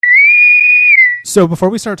So before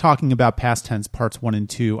we start talking about Past Tense Parts 1 and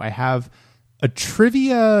 2, I have a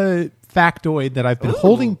trivia factoid that I've been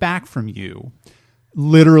holding back from you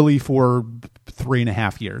literally for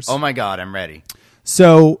 3.5 years. Oh my God, I'm ready.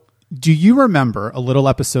 So do you remember a little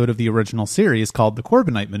episode of the original series called The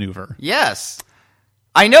Corbinite Maneuver? Yes.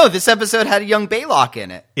 I know, this episode had a young Baylock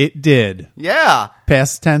in it. It did. Yeah.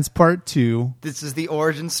 Past Tense Part 2. This is the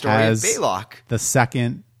origin story of Baylock. The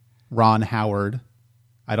second Ron Howard.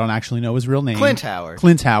 I don't actually know his real name. Clint Howard.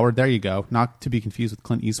 Clint Howard, there you go. Not to be confused with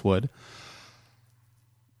Clint Eastwood.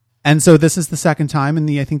 And so this is the second time and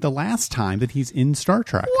I think the last time that he's in Star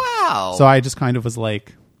Trek. Wow. So I just kind of was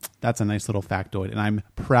like, that's a nice little factoid. And I'm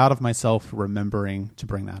proud of myself for remembering to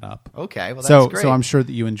bring that up. Okay, well, that's great. So I'm sure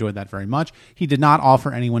that you enjoyed that very much. He did not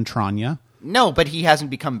offer anyone Tranya. No, but he hasn't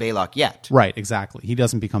become Baylock yet. Right, exactly. He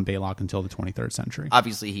doesn't become Baylock until the 23rd century.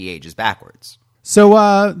 Obviously, he ages backwards.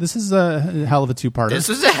 So this is a hell of a two-parter. This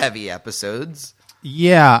was a heavy episodes.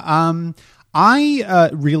 Yeah. I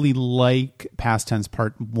really like Past Tense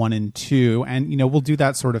Part 1 and 2, and we'll do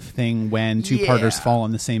that sort of thing when two-parters fall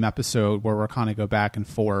in the same episode where we're kind of go back and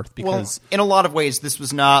forth because in a lot of ways this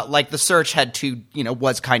was not like The Search had two,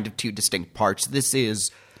 was kind of two distinct parts. This is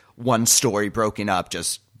one story broken up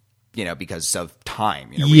just because of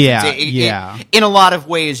time. In a lot of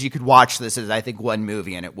ways, you could watch this as, I think, one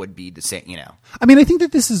movie, and it would be the same, I mean, I think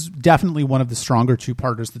that this is definitely one of the stronger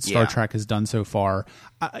two-parters that Star Trek has done so far.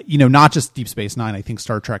 Not just Deep Space Nine, I think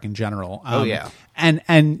Star Trek in general. And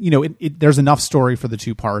there's enough story for the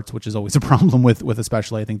two parts, which is always a problem with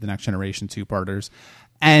especially, I think, the Next Generation two-parters.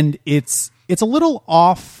 And it's a little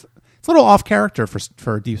off... It's a little off character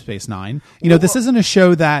for Deep Space Nine. This isn't a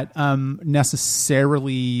show that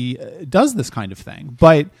necessarily does this kind of thing,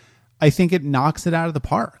 but I think it knocks it out of the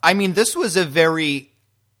park. I mean, this is a very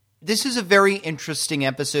interesting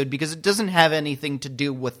episode because it doesn't have anything to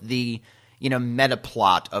do with the meta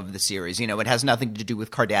plot of the series. It has nothing to do with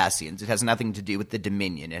Cardassians. It has nothing to do with the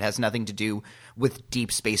Dominion. It has nothing to do with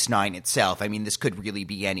Deep Space Nine itself. I mean, this could really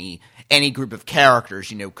be any group of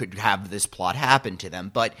characters, could have this plot happen to them.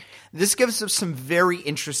 But this gives us some very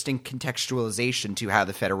interesting contextualization to how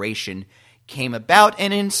the Federation came about,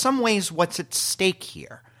 and in some ways, what's at stake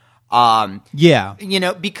here.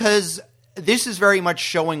 Because this is very much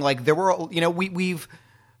showing like there were, we've.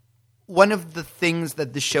 One of the things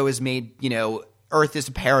that the show has made, Earth is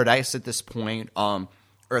a paradise at this point.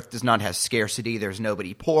 Earth does not have scarcity. There's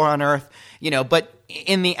nobody poor on Earth, but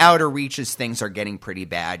in the outer reaches, things are getting pretty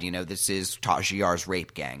bad. This is Tasha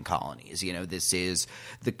rape gang colonies. This is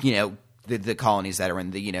the colonies that are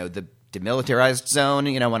in the demilitarized zone,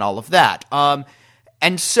 and all of that.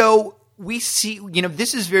 And so we see,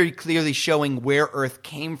 this is very clearly showing where Earth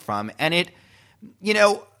came from. And it,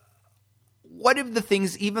 one of the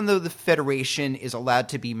things, even though the Federation is allowed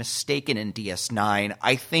to be mistaken in DS9,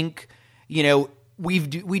 I think, we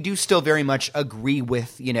do still very much agree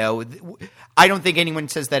with, I don't think anyone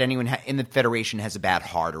says that anyone in the Federation has a bad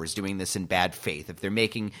heart or is doing this in bad faith. If they're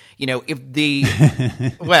making,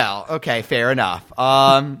 well, okay, fair enough.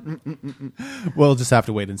 We'll just have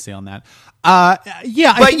to wait and see on that. But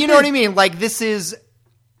you know what I mean? Like,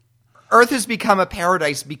 Earth has become a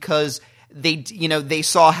paradise because they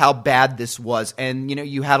saw how bad this was, and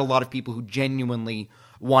you had a lot of people who genuinely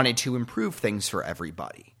wanted to improve things for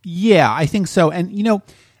everybody. Yeah, I think so. And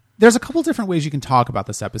there's a couple different ways you can talk about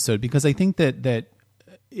this episode because I think that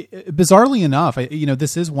bizarrely enough,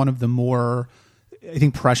 this is one of the more, I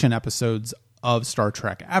think, prescient episodes of Star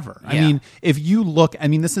Trek ever. Yeah. I mean, if you look,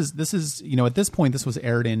 this is at this point this was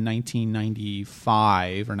aired in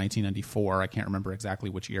 1995 or 1994. I can't remember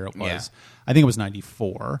exactly which year it was. Yeah. I think it was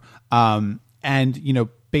 94. And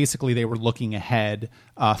basically they were looking ahead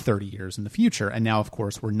 30 years in the future, and now of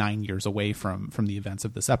course we're 9 years away from the events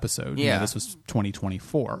of this episode. Yeah, this was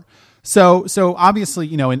 2024. So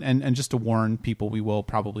obviously, and just to warn people, we will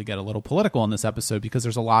probably get a little political in this episode because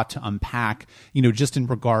there's a lot to unpack, just in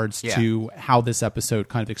regards to how this episode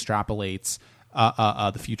kind of extrapolates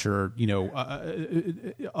the future,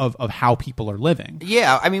 of how people are living.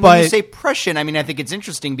 Yeah, I mean, when you say prescient, I think it's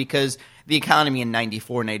interesting because the economy in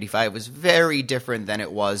 94, 95 was very different than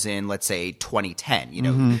it was in, let's say, 2010.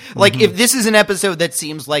 If this is an episode that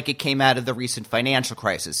seems like it came out of the recent financial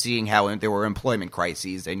crisis, seeing how there were employment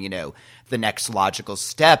crises and, the next logical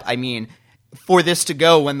step, for this to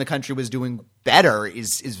go when the country was doing better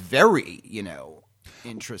is very,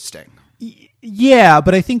 interesting. Yeah,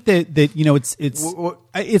 but I think that you know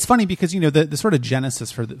it's funny because you know the sort of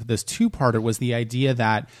genesis for this two-parter was the idea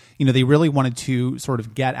that you know they really wanted to sort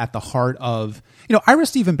of get at the heart of you know Ira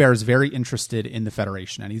Steven Behr is very interested in the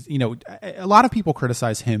Federation, and he's you know a lot of people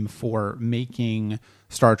criticize him for making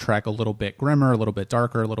Star Trek a little bit grimmer, a little bit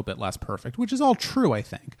darker, a little bit less perfect, which is all true, I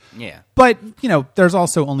think. Yeah. But, you know, there's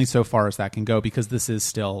also only so far as that can go because this is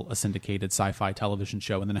still a syndicated sci-fi television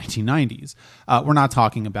show in the 1990s. We're not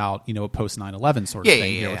talking about, you know, a post 9/11 sort of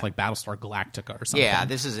thing here with like Battlestar Galactica or something. Yeah,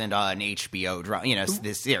 this isn't an HBO drama, you know,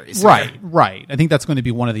 this series. Right. I think that's going to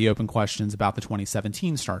be one of the open questions about the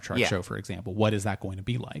 2017 Star Trek show, for example. What is that going to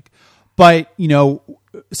be like? But, you know,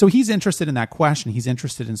 so he's interested in that question. He's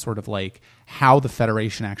interested in sort of like how the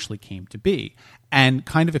Federation actually came to be and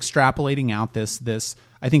kind of extrapolating out this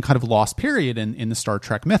I think, kind of lost period in the Star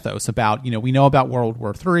Trek mythos about, you know, we know about World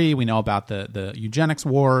War III, we know about the eugenics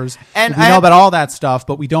wars, and we know about all that stuff,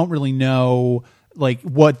 but we don't really know like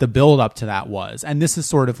what the build up to that was. And this is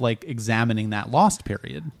sort of like examining that lost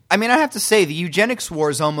period. I mean, I have to say the eugenics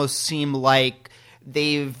wars almost seem like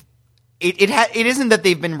they've It isn't that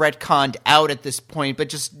they've been retconned out at this point, but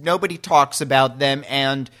just nobody talks about them.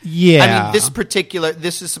 And yeah, I mean, this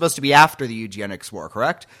is supposed to be after the eugenics war,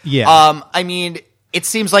 correct? Yeah. I mean, it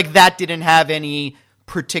seems like that didn't have any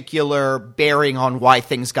particular bearing on why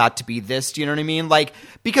things got to be this. Do you know what I mean? Like,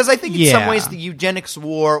 because I think in some ways the eugenics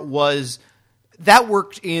war that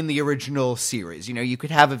worked in the original series. You know, you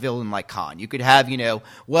could have a villain like Khan. You could have, you know,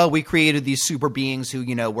 well, we created these super beings who,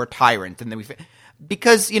 you know, were tyrant, and then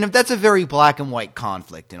because, you know, that's a very black and white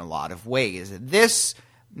conflict in a lot of ways. This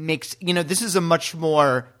makes, you know, this is a much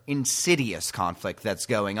more insidious conflict that's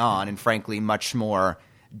going on, and frankly, much more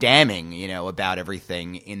damning, you know, about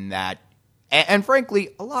everything in that, and frankly,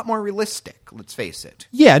 a lot more realistic, let's face it.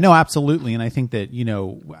 Yeah, no, absolutely. And I think that, you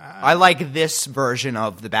know, I like this version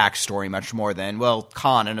of the backstory much more than, well,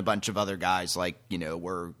 Khan and a bunch of other guys, like, you know,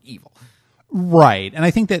 were evil. Right. And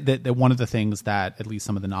I think that one of the things that at least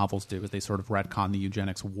some of the novels do is they sort of retcon the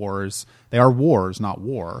eugenics wars. They are wars, not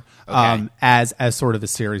war, as sort of a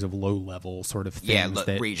series of low-level sort of things.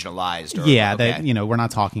 Yeah, regionalized. That, you know, we're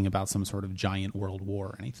not talking about some sort of giant world war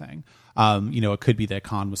or anything. You know, it could be that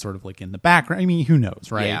Khan was sort of like in the background. I mean, who knows,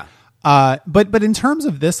 right? Yeah. But in terms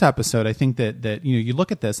of this episode, I think that you know, you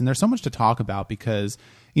look at this and there's so much to talk about because,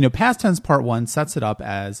 you know, Past Tense Part 1 sets it up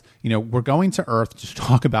as, you know, we're going to Earth to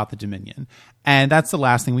talk about the Dominion. And that's the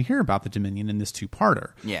last thing we hear about the Dominion in this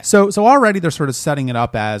two-parter. Yeah. So already they're sort of setting it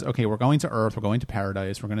up as, okay, we're going to Earth, we're going to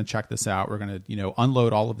Paradise, we're going to check this out, we're going to, you know,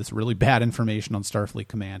 unload all of this really bad information on Starfleet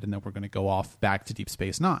Command, and then we're going to go off back to Deep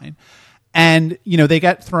Space Nine. And, you know, they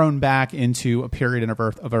get thrown back into a period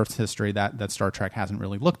of Earth's history that Star Trek hasn't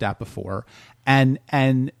really looked at before. And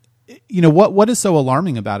you know, what is so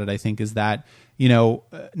alarming about it, I think, is that, you know,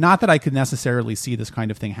 not that I could necessarily see this kind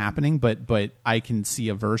of thing happening, but I can see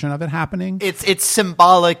a version of it happening. It's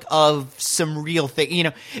symbolic of some real thing. You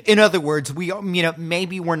know, in other words,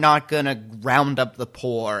 maybe we're not going to round up the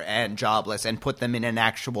poor and jobless and put them in an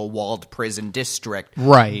actual walled prison district.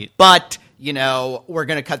 Right. But, you know, we're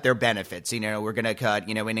going to cut their benefits. You know, we're going to cut,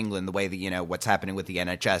 you know, in England, the way that, you know, what's happening with the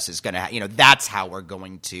NHS is going to, you know, that's how we're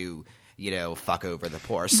going to, you know, fuck over the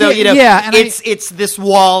poor. So, you know, it's this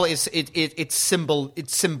wall is it's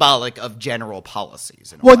symbolic of general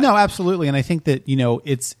policies. Well, no, absolutely. And I think that, you know,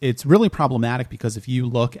 it's really problematic because if you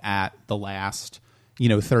look at the last, you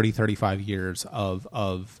know, 30, 35 years of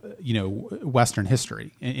you know, Western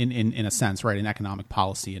history in a sense, right, in economic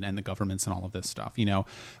policy and the governments and all of this stuff, you know,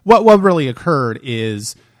 what really occurred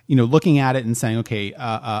is, you know, looking at it and saying, okay,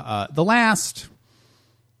 the last,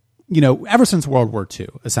 you know, ever since World War II,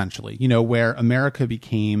 essentially, you know, where America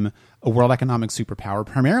became a world economic superpower,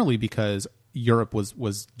 primarily because Europe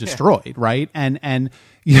was destroyed, right? And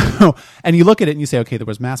you know, and you look at it and you say, okay, there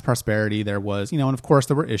was mass prosperity, there was, you know, and of course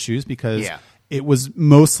there were issues because it was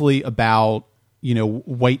mostly about, you know,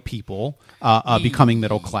 white people becoming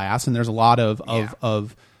middle class, and there's a lot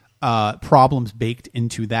of problems baked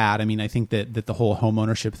into that. I mean, I think that the whole home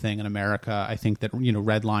ownership thing in America, I think that, you know,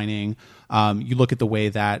 redlining, you look at the way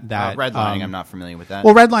that redlining, I'm not familiar with that.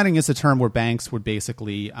 Well, redlining is a term where banks would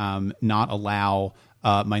basically not allow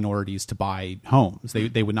minorities to buy homes.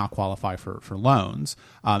 They would not qualify for loans.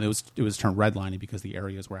 It was termed redlining because the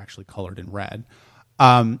areas were actually colored in red.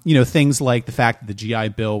 You know, things like the fact that the GI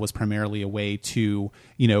Bill was primarily a way to,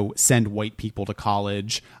 you know, send white people to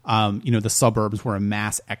college. You know, the suburbs were a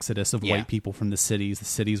mass exodus of white people from the cities. The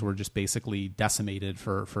cities were just basically decimated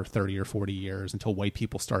for 30 or 40 years until white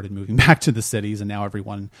people started moving back to the cities. And now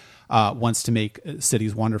everyone wants to make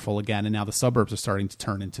cities wonderful again. And now the suburbs are starting to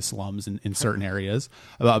turn into slums in certain areas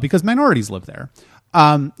because minorities live there.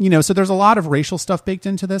 So there's a lot of racial stuff baked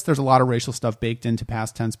into this. There's a lot of racial stuff baked into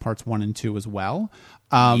Past Tense Parts 1 and 2 as well.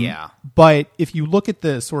 But if you look at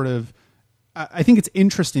the sort of, I think it's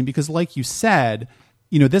interesting because, like you said,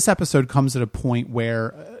 this episode comes at a point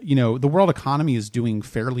where, the world economy is doing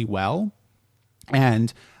fairly well.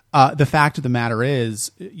 And the fact of the matter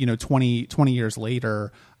is, 20 years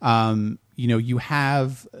later, you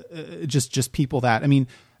have just people that,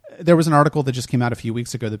 there was an article that just came out a few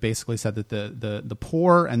weeks ago that basically said that the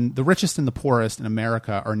poor and the richest and the poorest in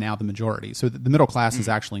America are now the majority. So the middle class is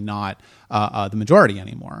actually not the majority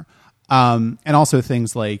anymore. And also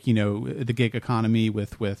things like, the gig economy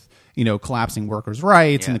with collapsing workers'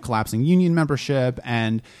 rights and the collapsing union membership.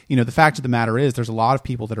 And, the fact of the matter is there's a lot of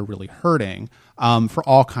people that are really hurting for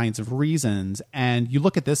all kinds of reasons. And you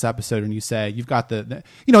look at this episode and you say, you've got the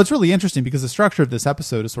it's really interesting because the structure of this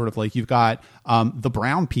episode is sort of like you've got the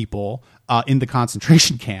brown people in the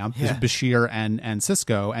concentration camp, Bashir and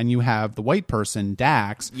Cisco, and you have the white person,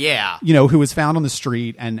 Dax, who was found on the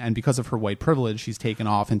street, and because of her white privilege, she's taken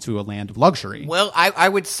off into a land of luxury. Well, I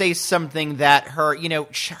would say something that her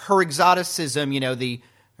exoticism,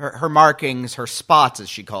 her markings, her spots, as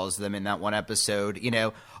she calls them in that one episode,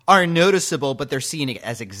 are noticeable, but they're seen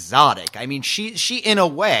as exotic. She in a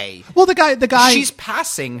way, well, the guy, she's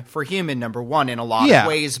passing for human, number one, in a lot of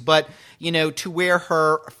ways, but to where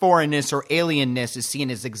her foreignness or alienness is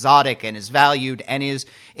seen as exotic and is valued and is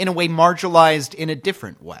in a way marginalized in a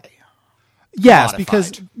different way. Yes,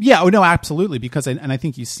 because absolutely, because I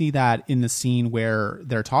think you see that in the scene where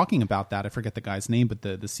they're talking about that. I forget the guy's name, but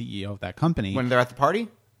the CEO of that company, when they're at the party.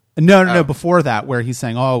 No. Before that, where he's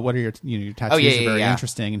saying, "Oh, what are your your tattoos are very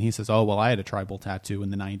interesting," and he says, "Oh, well, I had a tribal tattoo in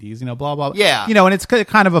the '90s." Blah blah. Yeah. And it's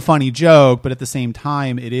kind of a funny joke, but at the same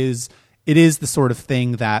time, it is the sort of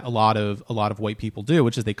thing that a lot of white people do,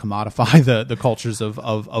 which is they commodify the cultures of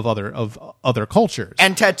other cultures.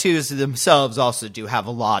 And tattoos themselves also do have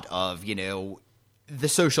a lot of the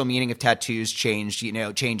social meaning of tattoos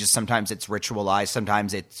changes. Sometimes it's ritualized.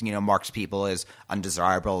 Sometimes it's, marks people as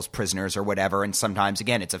undesirable, as prisoners or whatever. And sometimes,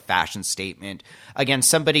 again, it's a fashion statement. Again,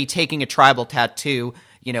 somebody taking a tribal tattoo,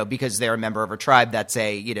 because they're a member of a tribe, that's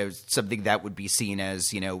something that would be seen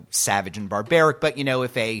as, savage and barbaric. But,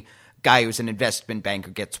 if a guy who's an investment banker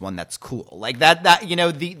gets one, that's cool. Like that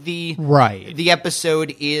the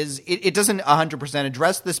episode is, it doesn't 100%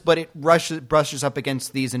 address this, but it brushes up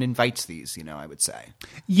against these and invites these, I would say.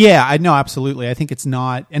 Yeah, I know, absolutely. I think it's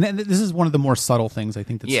not, and this is one of the more subtle things I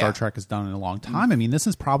think that Star Trek has done in a long time. This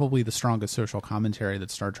is probably the strongest social commentary that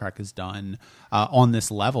Star Trek has done on this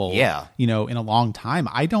level, in a long time.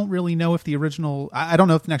 I don't really know if the original, I don't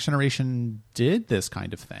know if the Next Generation did this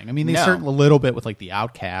kind of thing. They certainly a little bit with like the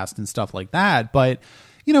Outcast and stuff like that, but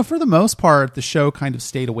for the most part, the show kind of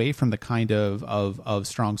stayed away from the kind of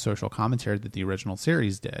strong social commentary that the original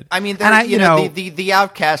series did. The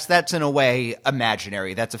Outcast, that's in a way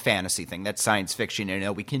imaginary. That's a fantasy thing. That's science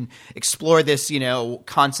fiction. We can explore this,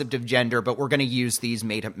 concept of gender, but we're going to use these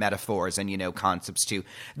made-up metaphors and, concepts too.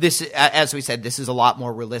 This, as we said, this is a lot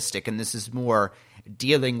more realistic, and this is more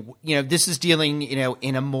dealing,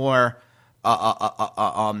 in a more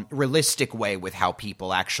realistic way with how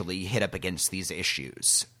people actually hit up against these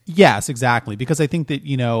issues. Yes, exactly. Because I think that,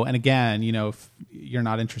 and again, if you're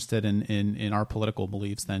not interested in our political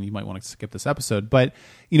beliefs, then you might want to skip this episode. But,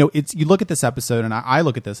 you look at this episode and I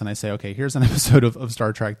look at this and I say, okay, here's an episode of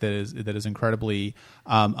Star Trek that is incredibly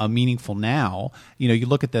meaningful now. You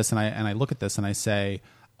look at this and I look at this and I say,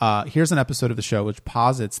 here's an episode of the show which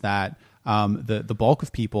posits that the bulk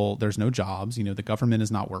of people, there's no jobs, the government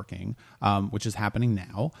is not working, which is happening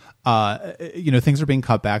now. Things are being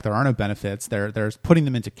cut back. There are no benefits. They're putting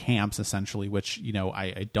them into camps essentially, which,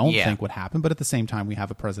 I don't think would happen. But at the same time, we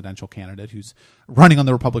have a presidential candidate who's running on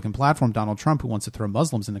the Republican platform, Donald Trump, who wants to throw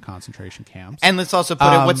Muslims into concentration camps. And let's also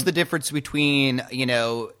put it, what's the difference between,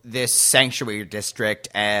 this sanctuary district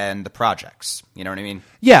and the projects? You know what I mean?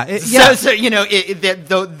 Yeah. It's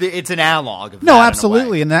an analog of no,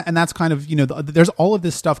 absolutely. And that's kind of, there's all of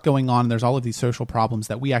this stuff going on. And there's all of these social problems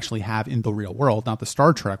that we actually have in the real world, not the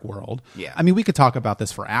Star Trek world. Yeah. We could talk about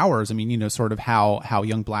this for hours. Sort of how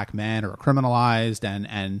young black men are criminalized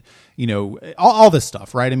and all this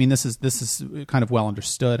stuff, right? This is kind of well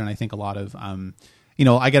understood. And I think a lot of,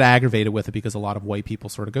 I get aggravated with it because a lot of white people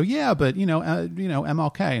sort of go, yeah, but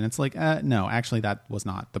MLK, and it's like, no, actually that was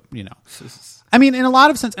not the, in a lot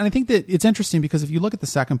of sense. And I think that it's interesting because if you look at the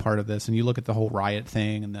second part of this and you look at the whole riot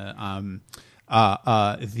thing and the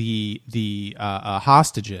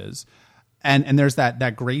hostages, and there's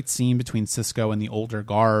that great scene between Cisco and the older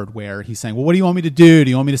guard where he's saying, well, what do you want me to do? Do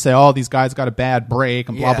you want me to say, oh, these guys got a bad break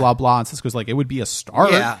and blah, blah, blah. And Cisco's like, it would be a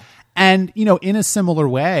start. Yeah. And, in a similar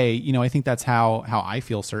way, I think that's how I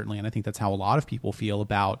feel, certainly. And I think that's how a lot of people feel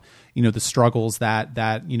about, the struggles that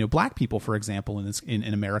black people, for example,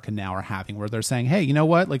 in America now are having, where they're saying, hey, you know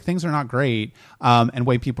what, like things are not great. And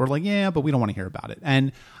white people are like, yeah, but we don't want to hear about it.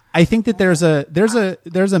 And I think that there's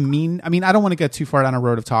a mean, I mean, I don't want to get too far down a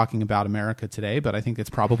road of talking about America today, but I think it's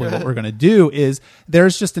probably what we're going to do is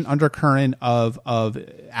there's just an undercurrent of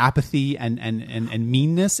apathy and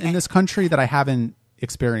meanness in this country that I haven't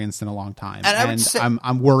experienced in a long time, and I would say,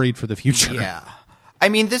 I'm worried for the future. Yeah, I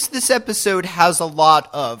mean this episode has a lot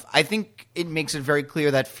of. I think it makes it very clear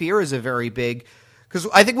that fear is a very big. Because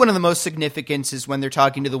I think one of the most significant is when they're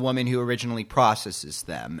talking to the woman who originally processes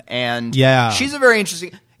them, and she's a very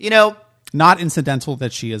interesting. Not incidental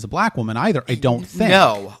that she is a black woman either. I don't think.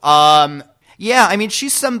 No. Yeah, I mean,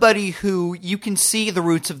 she's somebody who you can see the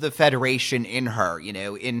roots of the Federation in her.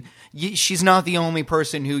 She's not the only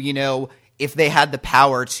person who if they had the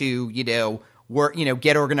power to, work,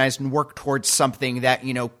 get organized and work towards something that,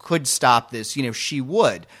 could stop this, she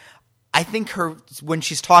would. I think when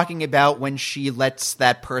she's talking about when she lets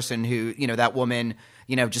that person who, that woman,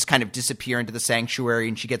 just kind of disappear into the sanctuary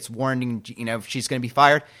and she gets warned and, she's going to be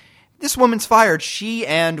fired. This woman's fired. She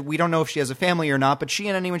and we don't know if she has a family or not, but she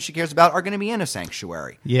and anyone she cares about are going to be in a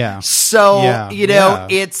sanctuary. Yeah. So,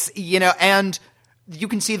 it's, and you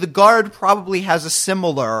can see the guard probably has a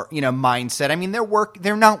similar, mindset. I mean,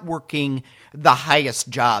 they're not working the highest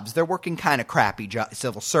jobs. They're working kind of crappy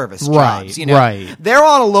civil service jobs. Right. They're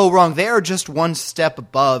on a low rung. They are just one step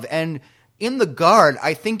above. And in the guard,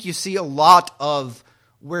 I think you see a lot of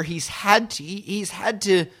where he's had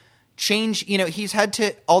to change, he's had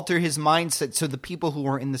to alter his mindset so the people who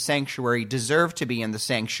are in the sanctuary deserve to be in the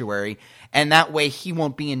sanctuary, and that way he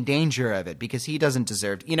won't be in danger of it because he doesn't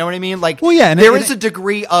deserve, you know what I mean? Like, well, yeah, there is a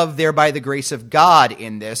degree of there by the grace of God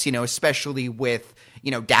in this, especially with,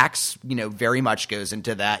 Dax, very much goes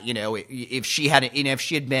into that, if she had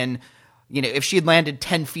been, if she had landed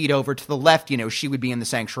 10 feet over to the left, she would be in the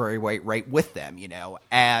sanctuary right with them,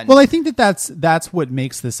 and well, I think that's what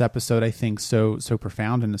makes this episode, I think, so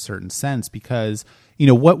profound in a certain sense, because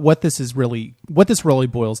what this really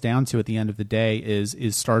boils down to at the end of the day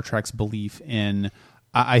is Star Trek's belief in,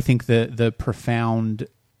 I think, the profound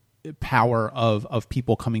power of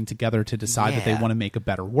people coming together to decide that they want to make a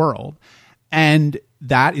better world. And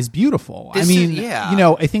that is beautiful. I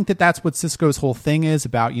think that's what Sisko's whole thing is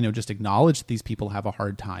about, just acknowledge that these people have a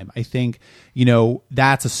hard time. I think,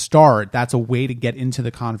 that's a start. That's a way to get into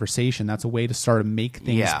the conversation. That's a way to start to make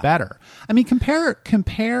things better. I mean,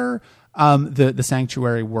 compare the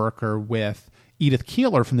sanctuary worker with Edith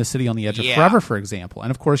Keeler from The City on the Edge of Forever, for example.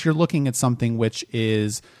 And of course, you're looking at something which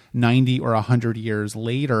is 90 or 100 years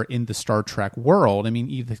later in the Star Trek world. I mean,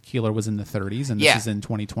 Edith Keeler was in the 30s, and this is in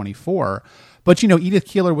 2024. But, Edith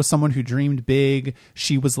Keeler was someone who dreamed big.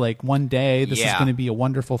 She was like, one day, this is going to be a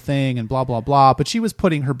wonderful thing, and blah, blah, blah. But she was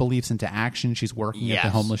putting her beliefs into action. She's working at the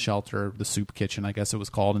homeless shelter, the soup kitchen, I guess it was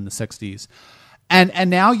called, in the 60s. And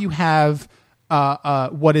now you have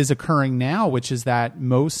what is occurring now, which is that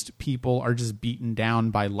most people are just beaten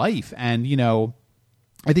down by life. And,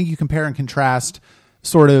 I think you compare and contrast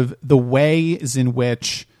sort of the ways in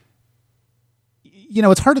which,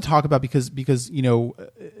 it's hard to talk about because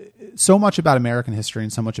so much about American history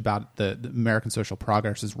and so much about the American social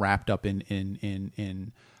progress is wrapped up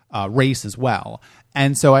in race as well.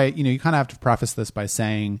 And so you kind of have to preface this by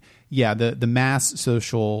saying, the mass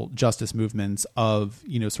social justice movements of,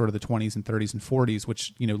 sort of the 20s and 30s and 40s,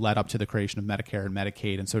 which, led up to the creation of Medicare and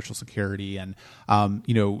Medicaid and Social Security and,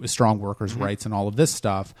 strong workers' rights and all of this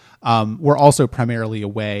stuff, were also primarily a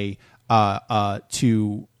way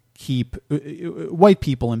to keep white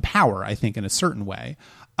people in power, I think, in a certain way.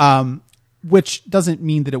 Which doesn't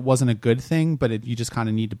mean that it wasn't a good thing, but you just kind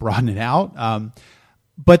of need to broaden it out.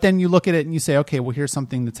 But then you look at it and you say, okay, well, here's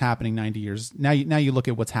something that's happening 90 years. Now you look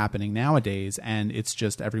at what's happening nowadays, and it's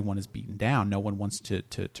just everyone is beaten down. No one wants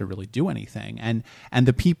to really do anything. And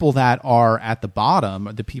the people that are at the bottom,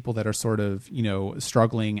 the people that are sort of,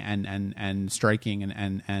 struggling and striking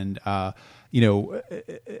and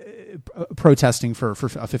protesting for a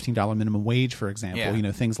 $15 minimum wage, for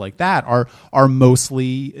example, things like that are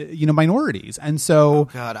mostly, minorities. And so, oh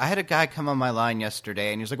God, I had a guy come on my line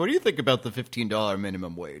yesterday and he was like, what do you think about the $15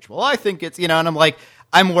 minimum wage? Well, I think it's, and I'm like,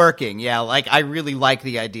 I'm working. Yeah. Like, I really like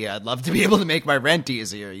the idea. I'd love to be able to make my rent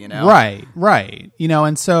easier, Right.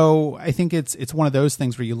 And so I think it's one of those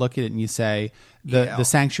things where you look at it and you say, the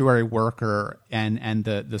sanctuary worker and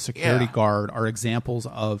the security guard are examples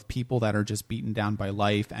of people that are just beaten down by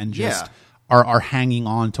life and just are hanging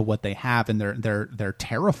on to what they have, and they're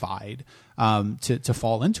terrified to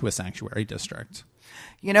fall into a sanctuary district.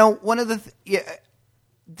 One of the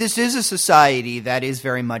this is a society that is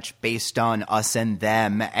very much based on us and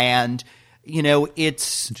them, and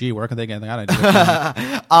it's gee, where can they get that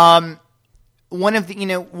idea? One of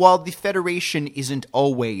the while the Federation isn't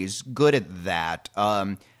always good at that,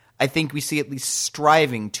 I think we see at least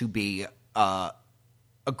striving to be a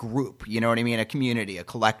group. You know what I mean? A community, a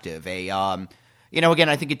collective. Again,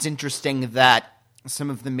 I think it's interesting that some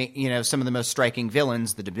of the most striking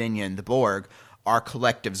villains, the Dominion, the Borg, are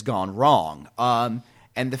collectives gone wrong.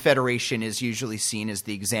 And the Federation is usually seen as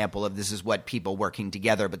the example of this is what people working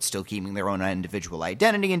together but still keeping their own individual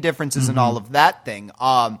identity and differences and all of that thing.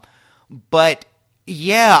 But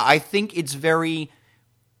yeah, I think it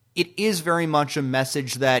is very much a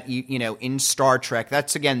message that, in Star Trek,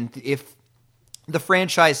 that's again, if the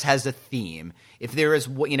franchise has a theme, if there is,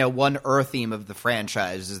 one Earth theme of the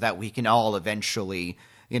franchise is that we can all eventually,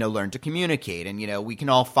 learn to communicate and, we can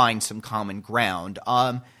all find some common ground.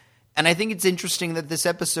 And I think it's interesting that this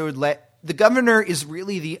episode the governor is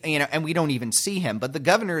really and we don't even see him, but the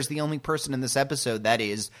governor is the only person in this episode that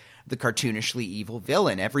is the cartoonishly evil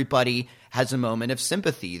villain. Everybody has a moment of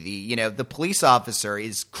sympathy. The police officer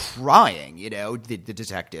is crying, the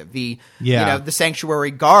detective, the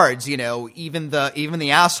sanctuary guards, even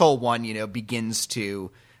the asshole one, begins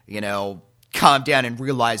to, calm down and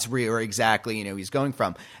realize where exactly, he's going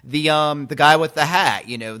from. The guy with the hat,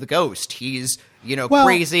 the ghost, he's,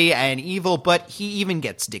 crazy and evil, but he even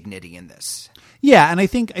gets dignity in this. Yeah, and I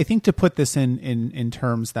think to put this in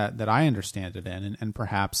terms that I understand it in, and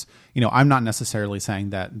perhaps, I'm not necessarily saying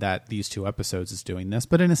that these two episodes is doing this,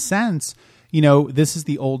 but in a sense, this is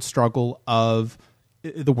the old struggle of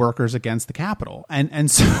the workers against the capital. And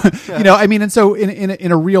so, and so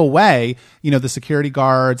in a real way, the security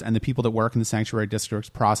guards and the people that work in the sanctuary districts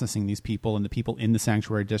processing these people and the people in the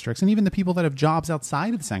sanctuary districts and even the people that have jobs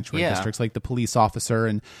outside of the sanctuary districts, like the police officer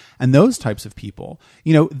and those types of people,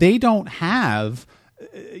 they don't have,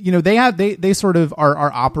 they sort of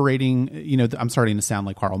are operating, I'm starting to sound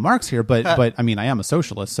like Karl Marx here, but I mean, I am a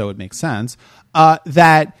socialist, so it makes sense,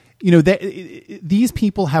 that these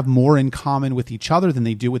people have more in common with each other than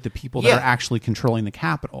they do with the people that are actually controlling the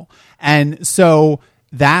capital. And so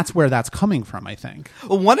that's where that's coming from, I think.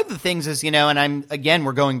 Well, one of the things is, and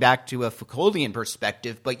we're going back to a Foucauldian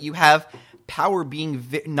perspective, but you have power being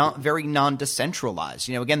very non-decentralized.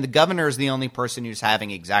 Again, the governor is the only person who's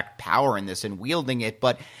having exact power in this and wielding it,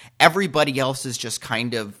 but everybody else is just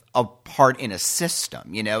kind of a part in a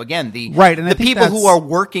system. Again, the people who are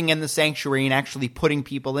working in the sanctuary and actually putting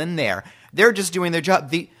people in there, they're just doing their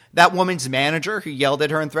job. That woman's manager who yelled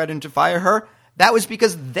at her and threatened to fire her, that was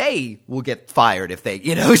because they will get fired if they,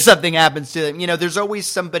 something happens to them. There's always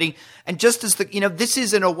somebody. And just as this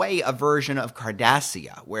is in a way a version of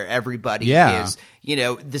Cardassia where everybody is,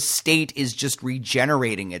 the state is just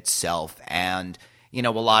regenerating itself. And, a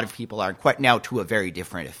lot of people are quite now to a very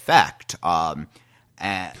different effect.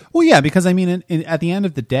 Well, yeah, because I mean, at the end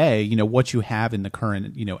of the day, what you have in the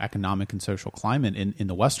current, economic and social climate in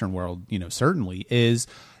the Western world, certainly is,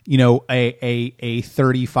 a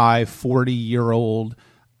 35, 40-year-old,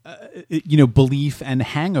 belief and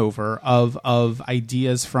hangover of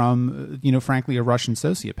ideas from, frankly, a Russian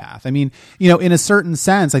sociopath. I mean, in a certain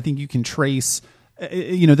sense, I think you can trace.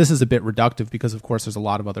 This is a bit reductive because, of course, there's a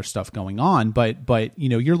lot of other stuff going on. But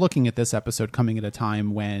you're looking at this episode coming at a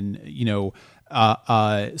time when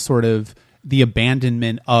sort of the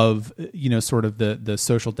abandonment of sort of the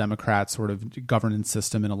social democrat sort of governance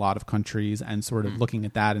system in a lot of countries, and sort of looking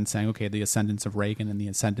at that and saying, okay, the ascendance of Reagan and the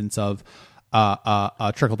ascendance of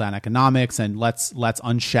trickle down economics, and let's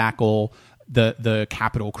unshackle the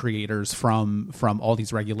capital creators from all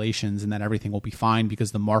these regulations, and then everything will be fine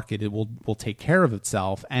because the market will take care of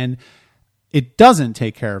itself. And it doesn't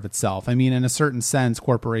take care of itself. I mean, in a certain sense,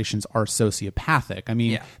 corporations are sociopathic. I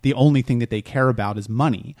mean, the only thing that they care about is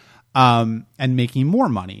money, and making more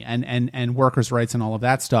money, and workers' rights and all of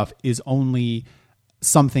that stuff is only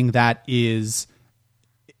something that is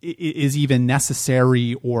even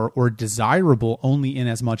necessary or desirable only in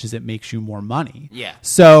as much as it makes you more money. Yeah.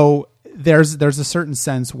 So there's a certain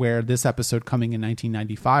sense where this episode coming in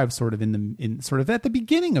 1995, sort of sort of at the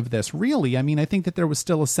beginning of this, really, I mean, I think that there was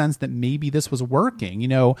still a sense that maybe this was working.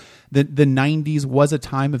 The 90s was a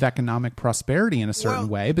time of economic prosperity in a certain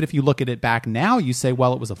way, but if you look at it back now, you say,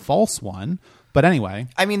 well, it was a false one. But anyway,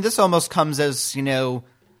 I mean, this almost comes as,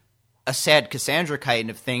 a sad Cassandra kind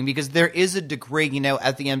of thing, because there is a degree,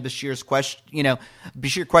 at the end, Bashir's question,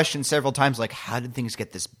 Bashir questioned several times, like, how did things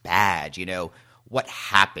get this bad? What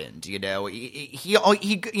happened? He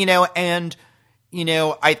and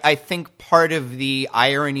I think part of the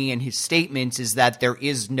irony in his statements is that there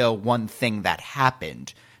is no one thing that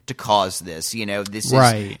happened to cause this. This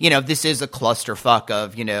Right. is, this is a clusterfuck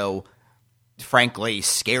of, frankly,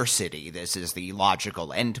 scarcity. This is the logical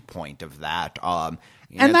endpoint of that.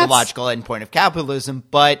 And the that's- logical endpoint of capitalism.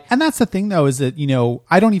 But And that's the thing, though, is that,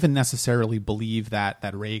 I don't even necessarily believe that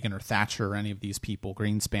Reagan or Thatcher or any of these people,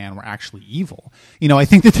 Greenspan, were actually evil. I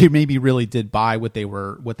think that they maybe really did buy what they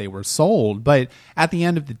were sold. But at the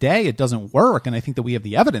end of the day, it doesn't work. And I think that we have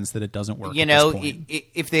the evidence that it doesn't work. At this point.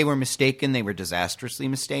 if they were mistaken, they were disastrously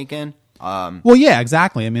mistaken. Well, yeah,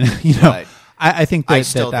 exactly. I mean, But I think that I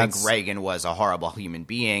still that's, think Reagan was a horrible human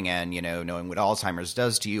being, and knowing what Alzheimer's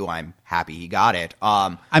does to you, I'm happy he got it.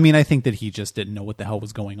 I think that he just didn't know what the hell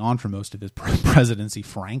was going on for most of his presidency,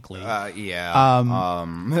 frankly. Yeah.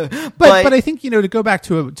 But I think to go back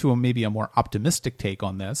to a maybe a more optimistic take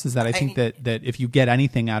on this is that I think that if you get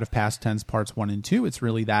anything out of Past Tense Parts 1 and 2, it's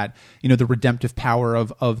really that the redemptive power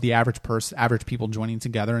of the average people joining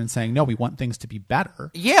together and saying, no, we want things to be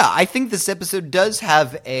better. Yeah, I think this episode does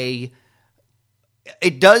have an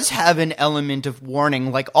element of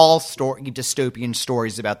warning, like all dystopian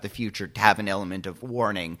stories about the future have an element of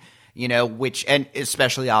warning, which, and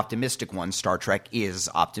especially optimistic ones. Star Trek is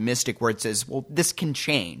optimistic, where it says, well, this can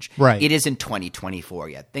change. Right. It isn't 2024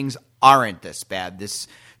 yet. Things aren't this bad. This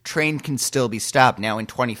train can still be stopped. Now in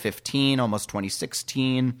 2015, almost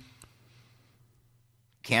 2016,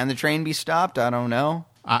 can the train be stopped? I don't know.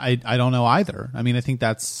 I don't know either. I mean, I think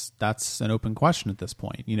that's an open question at this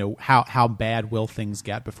point. How bad will things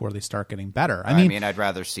get before they start getting better? I mean, I'd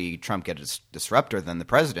rather see Trump get a disruptor than the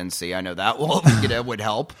presidency. I know that will, would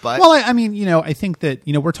help. But well, I think that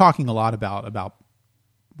we're talking a lot about.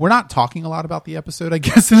 We're not talking a lot about the episode, I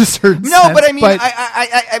guess, in a certain sense. No, but I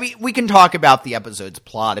mean, we can talk about the episode's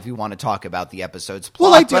plot if you want to talk about the episode's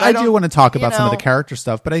plot. Well, I do want to talk about some of the character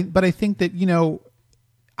stuff, but I think that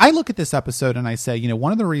I look at this episode and I say,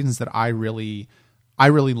 one of the reasons that I really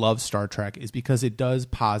love Star Trek is because it does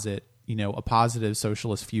posit, a positive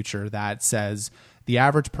socialist future that says the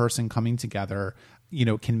average person coming together,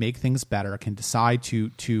 can make things better, can decide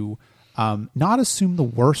to not assume the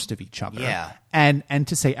worst of each other. Yeah. And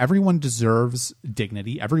to say everyone deserves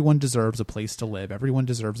dignity, everyone deserves a place to live, everyone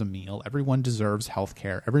deserves a meal, everyone deserves health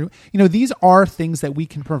care. These are things that we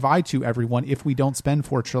can provide to everyone if we don't spend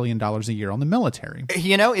 $4 trillion a year on the military.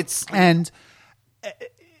 It's and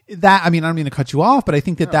that, I don't mean to cut you off, but I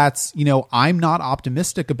think that's, I'm not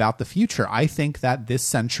optimistic about the future. I think that this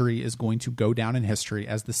century is going to go down in history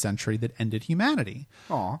as the century that ended humanity.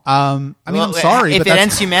 I'm sorry. If it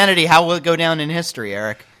ends humanity, how will it go down in history,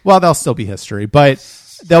 Eric? Well, there'll still be history, but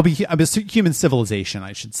there'll be human civilization,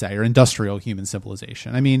 I should say, or industrial human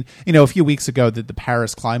civilization. A few weeks ago that the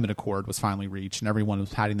Paris Climate Accord was finally reached and everyone was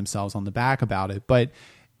patting themselves on the back about it. But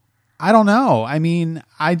I don't know. I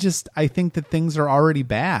think that things are already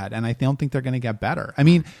bad and I don't think they're going to get better.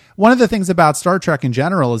 One of the things about Star Trek in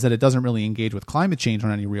general is that it doesn't really engage with climate change on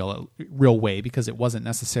any real way because it wasn't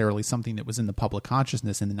necessarily something that was in the public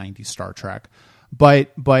consciousness in the 90s Star Trek.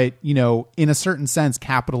 But in a certain sense,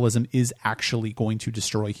 capitalism is actually going to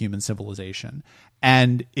destroy human civilization.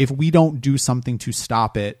 And if we don't do something to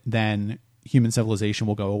stop it, then human civilization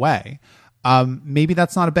will go away. Maybe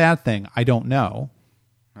that's not a bad thing. I don't know.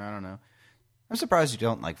 I don't know. I'm surprised you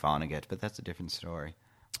don't like Vonnegut, but that's a different story.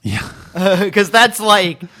 Yeah. Because that's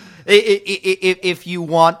like, if you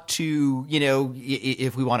want to,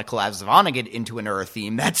 if we want to collapse Vonnegut into an Earth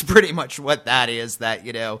theme, that's pretty much what that is. That,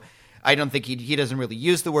 I don't think he doesn't really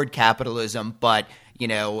use the word capitalism, but, he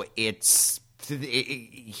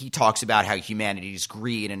talks about how humanity's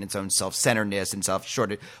greed and its own self-centeredness and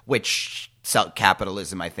self-shorted, which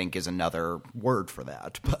capitalism, I think, is another word for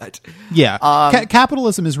that. But yeah,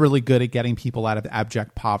 capitalism is really good at getting people out of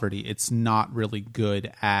abject poverty. It's not really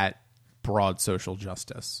good at broad social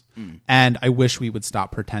justice. And I wish we would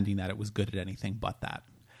stop pretending that it was good at anything but that.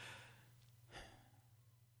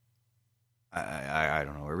 I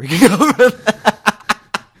don't know where we can go with that.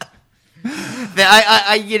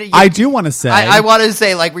 I do want to say. I want to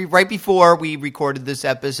say, like, right before we recorded this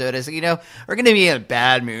episode, I said, we're going to be in a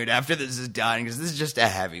bad mood after this is done because this is just a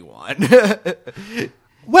heavy one.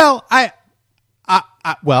 Well,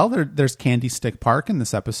 there's Candy Stick Park in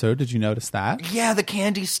this episode. Did you notice that? Yeah, the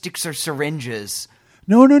candy sticks are syringes.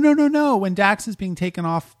 No. When Dax is being taken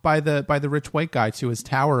off by the rich white guy to his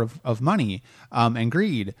tower of money and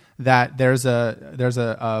greed, that there's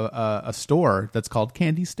a store that's called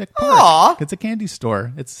Candy Stick Park. Aww. It's a candy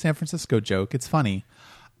store. It's a San Francisco joke. It's funny.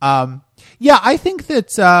 I think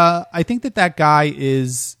that guy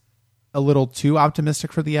is a little too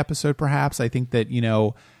optimistic for the episode. Perhaps I think that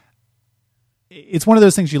it's one of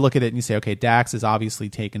those things you look at it and you say, okay, Dax is obviously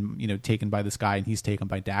taken by this guy and he's taken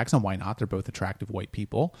by Dax, and why not? They're both attractive white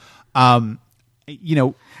people. Frankly,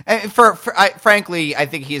 I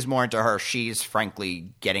think he's more into her. She's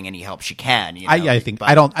frankly getting any help she can. I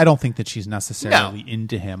don't think that she's necessarily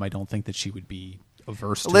into him. I don't think that she would be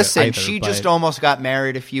averse to it either, she just almost got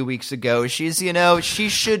married a few weeks ago. She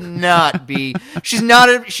should not be. She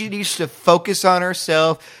needs to focus on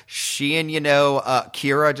herself. She and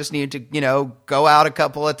Kira just need to go out a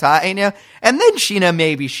couple of times, and then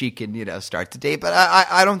maybe she can start to date. But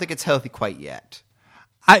I don't think it's healthy quite yet.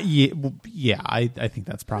 I think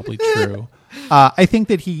that's probably true. I think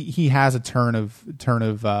that he has a turn of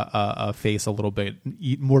face a little bit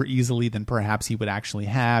more easily than perhaps he would actually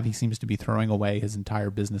have. He seems to be throwing away his entire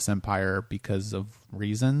business empire because of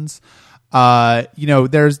reasons.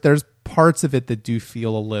 There's parts of it that do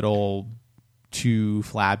feel a little too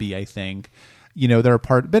flabby, I think. There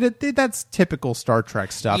are but that's typical Star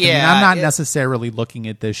Trek stuff. Yeah, I'm not necessarily looking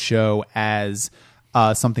at this show as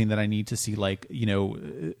something that I need to see,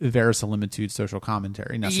 verisimilitude social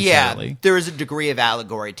commentary necessarily. Yeah, there is a degree of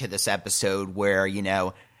allegory to this episode where,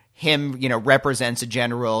 him, represents a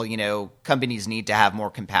general, companies need to have more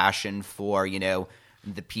compassion for,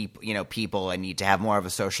 the people and need to have more of a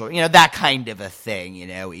social, that kind of a thing,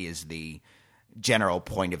 is the general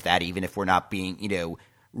point of that, even if we're not being,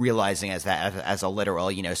 realizing as a literal,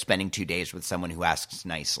 spending 2 days with someone who asks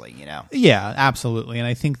nicely, Yeah, absolutely. And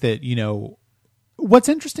I think that, what's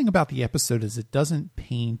interesting about the episode is it doesn't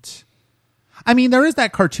paint. I mean, there is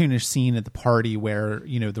that cartoonish scene at the party where,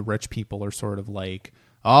 the rich people are sort of like,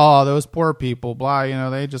 oh, those poor people, blah,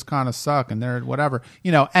 they just kind of suck and they're whatever,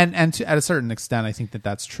 and at a certain extent, I think that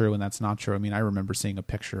that's true and that's not true. I mean, I remember seeing a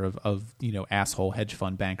picture of asshole hedge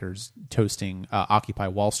fund bankers toasting Occupy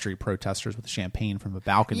Wall Street protesters with champagne from a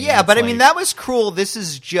balcony. Yeah, but I mean, that was cruel. This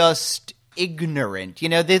is just ignorant.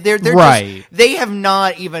 They're right. They have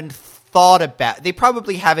not even they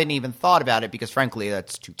probably haven't even thought about it because frankly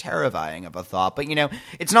that's too terrifying of a thought, but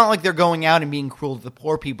it's not like they're going out and being cruel to the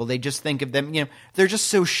poor people. They just think of them, they're just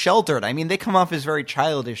so sheltered. I mean, they come off as very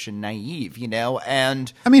childish and naive,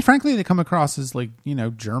 and I mean, frankly, they come across as like,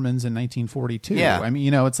 Germans in 1942. Yeah. I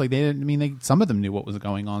mean, it's like some of them knew what was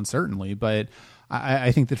going on, certainly, but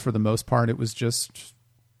I think that for the most part it was just,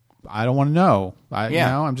 I don't want to know.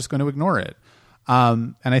 I'm just going to ignore it.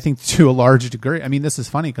 And I think to a large degree, I mean, this is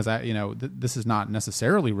funny because this is not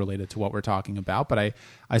necessarily related to what we're talking about, but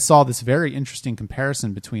I saw this very interesting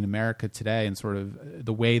comparison between America today and sort of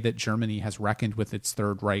the way that Germany has reckoned with its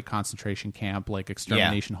Third Reich concentration camp, like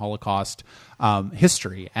extermination, Holocaust,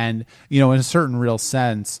 history. And, in a certain real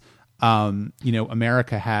sense,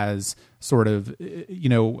 America has sort of,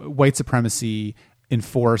 white supremacy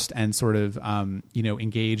enforced and sort of,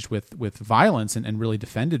 engaged with violence and really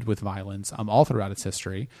defended with violence all throughout its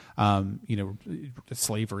history.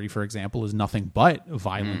 Slavery, for example, is nothing but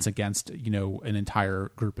violence against, an entire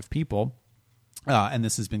group of people. And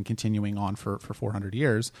this has been continuing on for 400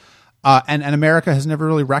 years. And America has never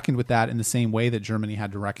really reckoned with that in the same way that Germany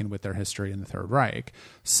had to reckon with their history in the Third Reich.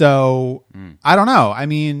 So I don't know. I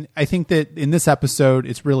mean, I think that in this episode,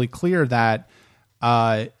 it's really clear that,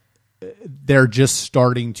 they're just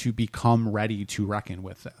starting to become ready to reckon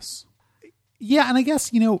with this. Yeah, and I guess,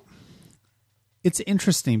 it's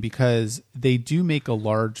interesting because they do make a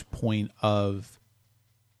large point of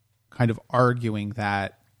kind of arguing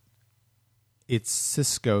that it's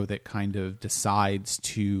Sisko that kind of decides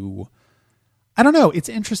to... I don't know. It's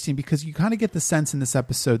interesting because you kind of get the sense in this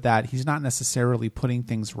episode that he's not necessarily putting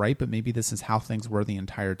things right, but maybe this is how things were the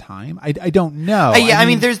entire time. I don't know. I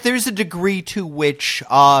mean, there's a degree to which...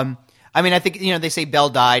 I think, they say Bell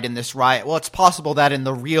died in this riot. Well, it's possible that in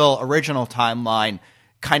the real original timeline,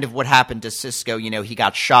 kind of what happened to Sisko, he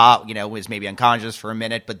got shot, was maybe unconscious for a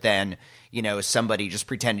minute, but then, somebody just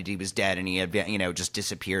pretended he was dead and he had, just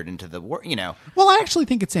disappeared into the war, Well, I actually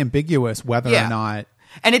think it's ambiguous whether or not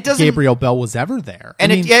and it doesn't, Gabriel Bell was ever there.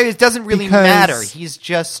 And it doesn't really matter. He's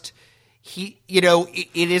just...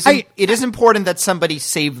 it is important that somebody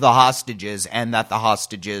save the hostages and that the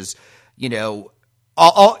hostages,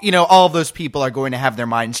 all of those people are going to have their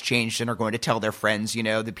minds changed and are going to tell their friends,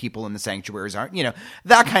 the people in the sanctuaries aren't,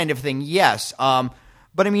 that kind of thing. Yes.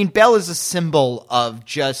 But I mean, Bell is a symbol of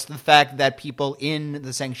just the fact that people in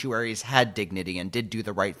the sanctuaries had dignity and did do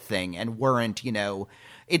the right thing and weren't,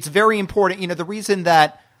 it's very important. The reason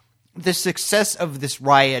that the success of this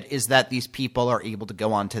riot is that these people are able to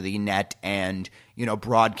go onto the net and,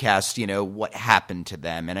 broadcast, what happened to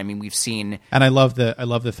them. And I mean, we've seen... And I love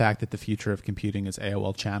the fact that the future of computing is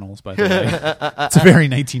AOL channels, by the way. It's a very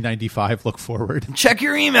 1995 look forward. Check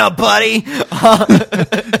your email, buddy.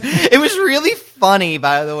 It was really funny,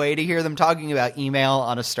 by the way, to hear them talking about email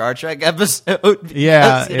on a Star Trek episode. Because,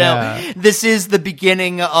 Yeah, this is the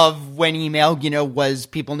beginning of when email, was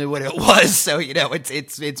people knew what it was. So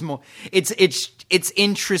it's more it's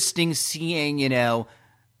interesting seeing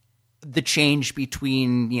the change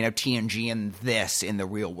between TNG and this in the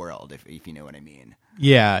real world, if you know what I mean.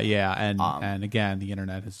 Yeah, and again, the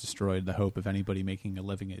internet has destroyed the hope of anybody making a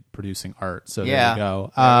living at producing art. So there you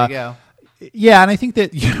go. There you go. Yeah, and I think that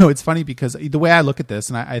it's funny because the way I look at this,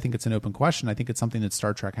 and I think it's an open question. I think it's something that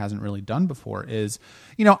Star Trek hasn't really done before. Is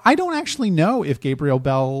I don't actually know if Gabriel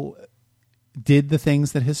Bell did the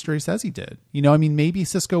things that history says he did. Maybe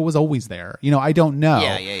Sisko was always there. I don't know.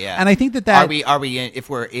 Yeah. And I think that are we in, if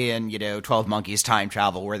we're in 12 Monkeys time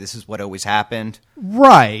travel where this is what always happened?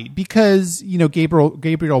 Right, because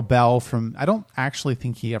Gabriel Bell I don't actually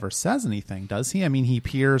think he ever says anything, does he? I mean, he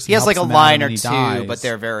appears. He has like a helps them line out, or and he two, dies. but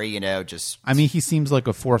they're very just. I mean, he seems like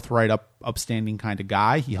a forthright, upstanding kind of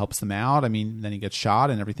guy. He helps them out. I mean, then he gets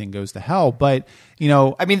shot and everything goes to hell. But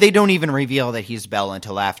I mean, they don't even reveal that he's Bell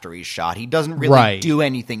until after he's shot. He doesn't really do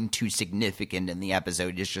anything too significant in the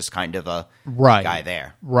episode. He's just kind of a guy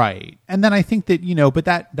there. Right. And then I think that, but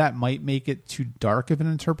that might make it too dark of an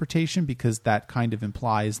interpretation because that kind of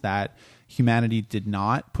implies that humanity did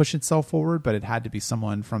not push itself forward, but it had to be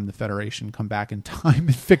someone from the Federation come back in time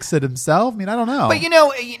and fix it himself. I mean, I don't know. But,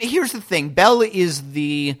 here's the thing. Bell is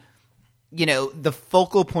the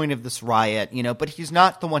focal point of this riot, but he's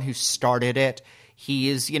not the one who started it. He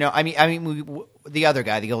is, the other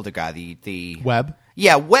guy, the older guy, the Webb.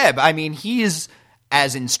 Yeah, Webb. I mean, he is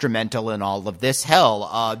as instrumental in all of this. Hell,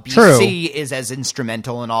 BC True. is as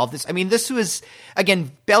instrumental in all of this. I mean, this was,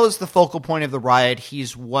 again, Bell is the focal point of the riot.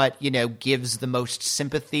 He's what, gives the most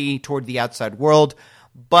sympathy toward the outside world.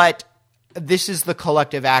 But this is the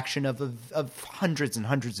collective action of hundreds and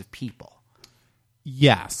hundreds of people.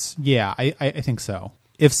 Yes. Yeah, I think so.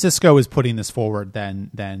 If Sisko is putting this forward,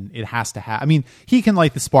 then it has to have. I mean, he can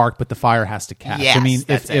light the spark, but the fire has to catch. Yes, I mean,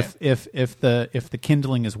 if the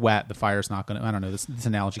kindling is wet, the fire's not going to. I don't know. This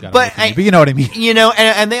analogy got away from me, but you know what I mean.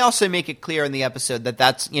 And they also make it clear in the episode that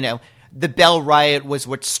that's the Bell riot was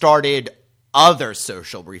what started other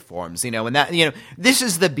social reforms. And that this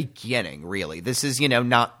is the beginning. Really, this is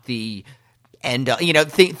not the. And,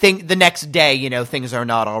 the next day, things are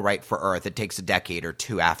not all right for Earth. It takes a decade or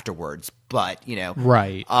two afterwards. But,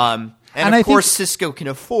 Right. And of course, Sisko can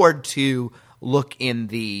afford to look in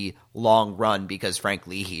the long run because,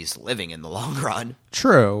 frankly, he's living in the long run.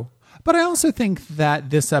 True. But I also think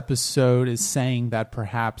that this episode is saying that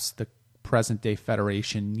perhaps the present-day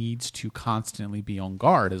Federation needs to constantly be on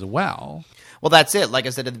guard as well. Well, that's it. Like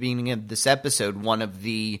I said at the beginning of this episode, one of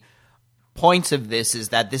the points of this is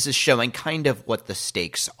that this is showing kind of what the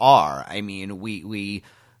stakes are. I mean, we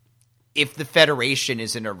if the Federation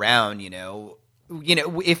isn't around,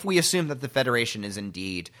 if we assume that the Federation is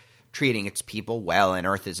indeed treating its people well and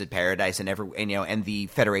Earth is a paradise and and the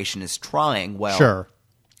Federation is trying well, sure.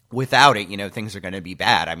 Without it, things are going to be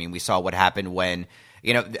bad. I mean, we saw what happened when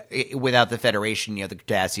without the Federation, the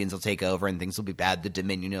Cardassians will take over and things will be bad. The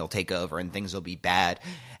Dominion will take over and things will be bad.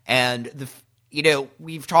 And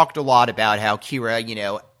we've talked a lot about how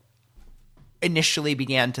Kira, initially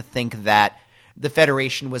began to think that the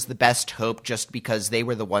Federation was the best hope just because they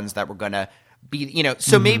were the ones that were going to be,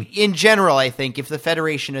 so maybe in general, I think if the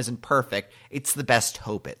Federation isn't perfect, it's the best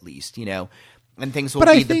hope at least, and things will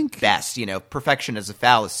be the best, perfection is a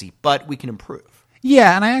fallacy, but we can improve.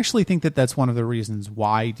 Yeah, and I actually think that that's one of the reasons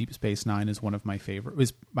why Deep Space Nine is my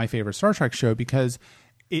favorite Star Trek show, because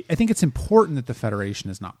I think it's important that the Federation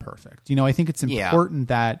is not perfect. I think it's important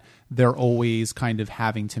that they're always kind of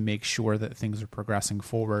having to make sure that things are progressing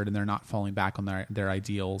forward and they're not falling back on their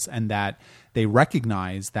ideals, and that they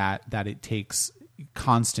recognize that it takes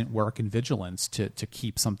constant work and vigilance to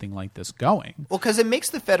keep something like this going. Well, because it makes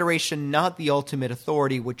the Federation not the ultimate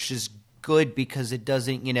authority, which is good because it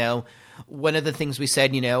doesn't, one of the things we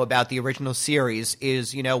said, about the original series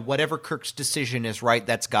is, whatever Kirk's decision is right,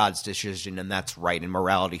 that's God's decision, and that's right, and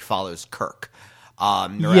morality follows Kirk.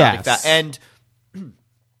 Yes. And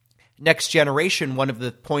Next Generation, one of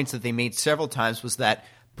the points that they made several times was that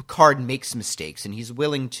Picard makes mistakes, and he's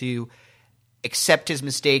willing to accept his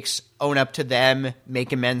mistakes, own up to them,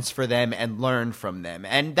 make amends for them, and learn from them.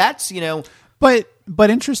 And that's, But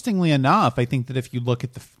interestingly enough, I think that if you look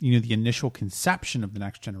at the initial conception of the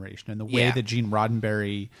Next Generation and the way that Gene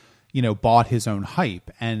Roddenberry, bought his own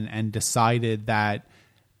hype and decided that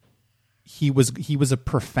he was a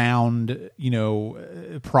profound,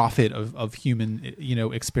 prophet of human,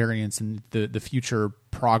 experience and the future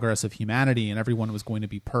progress of humanity, and everyone was going to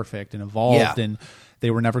be perfect and evolved, and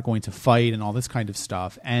they were never going to fight and all this kind of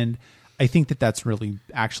stuff. And I think that that's really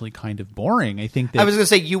actually kind of boring. I think that I was going to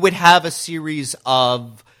say you would have a series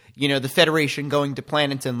of, the Federation going to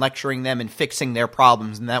planets and lecturing them and fixing their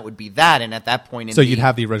problems, and that would be that. And at that point, so you'd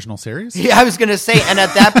have the original series. Yeah, I was going to say, and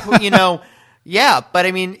at that point, yeah. But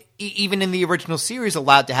I mean, even in the original series,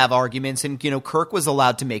 allowed to have arguments, and Kirk was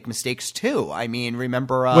allowed to make mistakes too. I mean,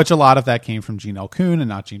 remember, which a lot of that came from Gene L. Kuhn and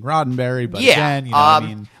not Gene Roddenberry. But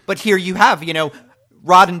again, but here you have,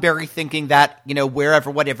 Roddenberry thinking that,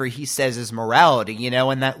 whatever he says is morality,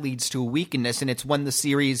 and that leads to a weakness. And it's when the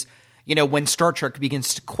series, when Star Trek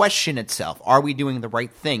begins to question itself, are we doing the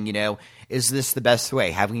right thing? Is this the best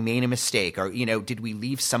way? Have we made a mistake? Or, did we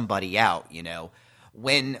leave somebody out?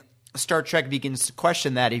 When Star Trek begins to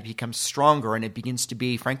question that, it becomes stronger and it begins to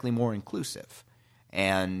be, frankly, more inclusive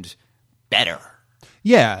and better.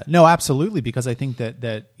 Yeah, no, absolutely. Because I think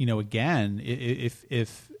that again,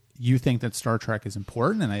 if you think that Star Trek is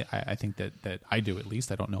important, and I think that I do, at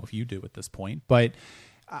least. I don't know if you do at this point, but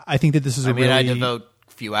I think that this is I devote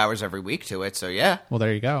a few hours every week to it, so yeah. Well,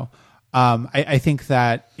 there you go. I think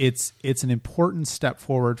that it's an important step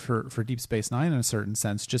forward for Deep Space Nine in a certain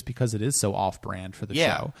sense, just because it is so off-brand for the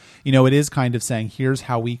show. It is kind of saying, here's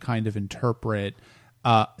how we kind of interpret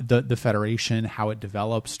the Federation, how it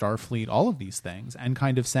develops Starfleet, all of these things, and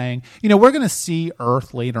kind of saying, we're going to see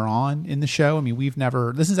Earth later on in the show. I mean,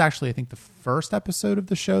 this is actually, I think, the first episode of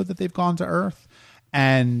the show that they've gone to Earth.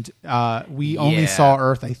 And we only saw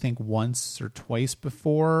Earth, I think, once or twice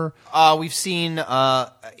before. We've seen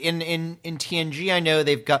in TNG. I know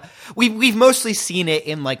they've got. We've mostly seen it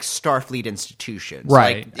in like Starfleet institutions,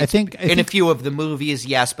 right? Like, I think a few of the movies,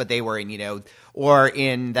 yes, but they were in or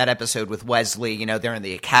in that episode with Wesley. They're in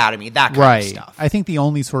the academy, that kind of stuff. I think the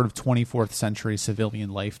only sort of 24th century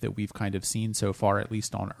civilian life that we've kind of seen so far, at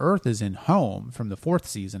least on Earth, is in Home from the 4th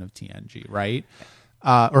season of TNG, right?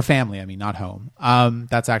 Or Family, I mean, not Home.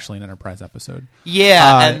 That's actually an Enterprise episode.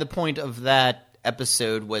 Yeah, and the point of that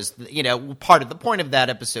episode was, part of the point of that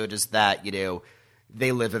episode is that,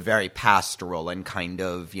 they live a very pastoral and kind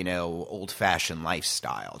of, old-fashioned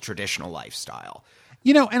lifestyle, traditional lifestyle.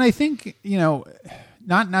 And I think,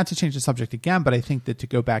 not to change the subject again, but I think that to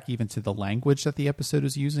go back even to the language that the episode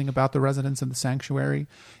is using about the residents of the sanctuary,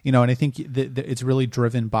 and I think that it's really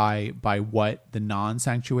driven by what the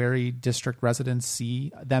non-sanctuary district residents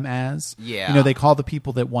see them as. Yeah. They call the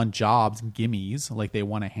people that want jobs gimmies, like they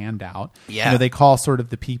want a handout. Yeah. They call sort of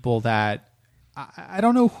the people that, I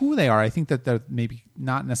don't know who they are. I think that they're maybe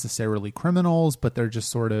not necessarily criminals, but they're just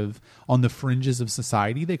sort of on the fringes of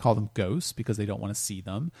society. They call them ghosts because they don't want to see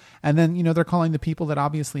them. And then, they're calling the people that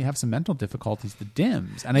obviously have some mental difficulties the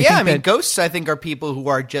dims. And I think ghosts, I think, are people who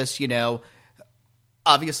are just,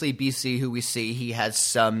 obviously BC, who we see, he has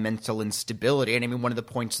some mental instability. And I mean, one of the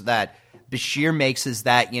points that Bashir makes is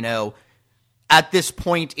that, at this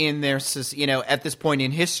point in at this point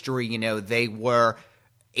in history, they were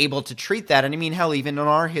able to treat that. And I mean, hell, even in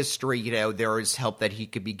our history, there is help that he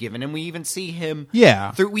could be given. And we even see him.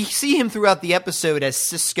 Yeah. We see him throughout the episode as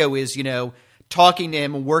Sisko is, talking to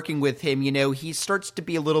him and working with him. He starts to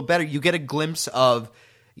be a little better. You get a glimpse of,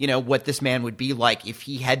 what this man would be like if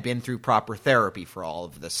he had been through proper therapy for all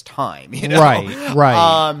of this time.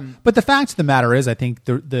 Right. But the fact of the matter is, I think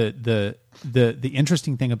the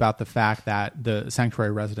interesting thing about the fact that the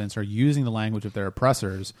sanctuary residents are using the language of their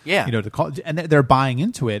oppressors, to call, and they're buying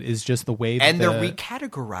into it, is just the way that and they're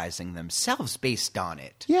recategorizing themselves based on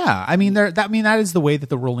it. Yeah, I mean, that is the way that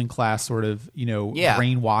the ruling class sort of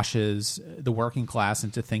brainwashes the working class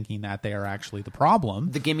into thinking that they are actually the problem.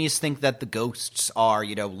 The Gimmies think that the ghosts are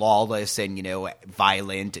lawless and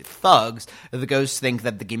violent thugs. The ghosts think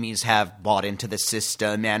that the Gimmies have bought into the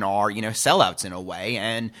system and are sellouts in a way,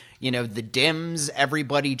 and the Dims,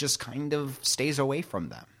 everybody just kind of stays away from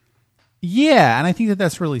them. Yeah, and I think that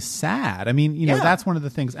that's really sad. I mean, that's one of the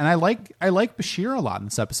things. And I like Bashir a lot in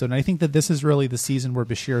this episode. And I think that this is really the season where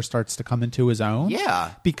Bashir starts to come into his own.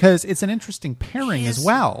 Yeah. Because it's an interesting pairing as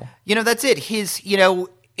well. That's it. His,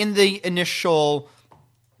 in the initial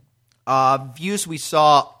views we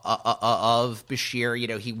saw of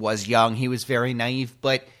Bashir, he was young, he was very naive,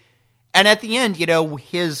 and at the end,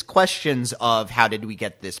 his questions of how did we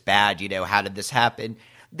get this bad, how did this happen,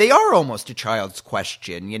 they are almost a child's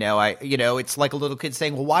question. It's like a little kid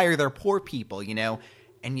saying, well, why are there poor people, and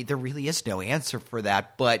there really is no answer for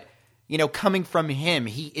that. But, coming from him,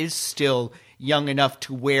 he is still young enough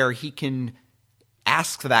to where he can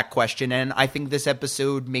ask that question. And I think this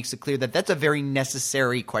episode makes it clear that that's a very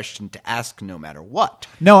necessary question to ask no matter what.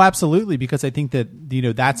 No, absolutely. Because I think that,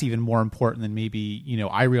 that's even more important than maybe,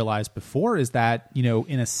 I realized before, is that,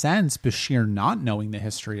 in a sense, Bashir not knowing the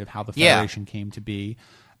history of how the Federation came to be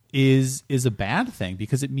is a bad thing,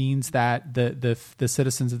 because it means that the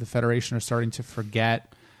citizens of the Federation are starting to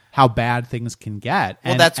forget how bad things can get.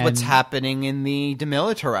 Well, that's what's happening in the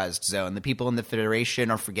demilitarized zone. The people in the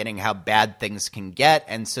Federation are forgetting how bad things can get,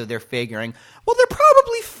 and so they're figuring, well, they're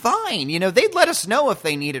probably fine. You know, they'd let us know if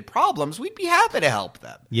they needed problems. We'd be happy to help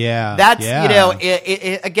them. Yeah. That's, you know,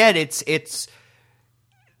 again, it's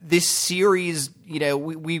this series, you know,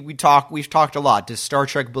 we've talked a lot. Does Star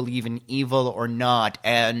Trek believe in evil or not?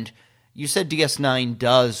 And you said DS9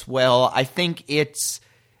 does. Well, I think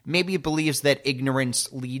maybe it believes that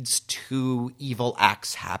ignorance leads to evil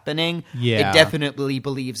acts happening. Yeah. It definitely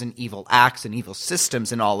believes in evil acts and evil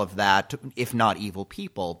systems and all of that, if not evil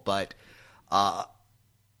people. But,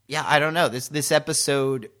 yeah, I don't know. This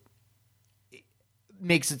episode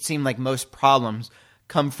makes it seem like most problems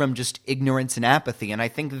come from just ignorance and apathy. And I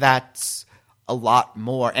think that's a lot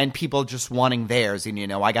more. And people just wanting theirs. And, you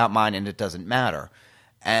know, I got mine and it doesn't matter.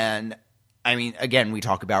 And I mean, again, we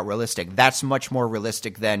talk about realistic. That's much more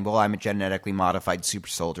realistic than, well, I'm a genetically modified super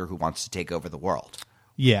soldier who wants to take over the world.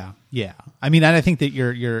 Yeah, yeah. I mean, and I think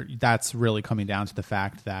that that's really coming down to the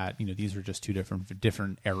fact that, you know, these are just two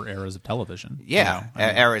different eras of television. Yeah, you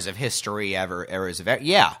know? Eras of history, eras of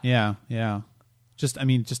yeah. Just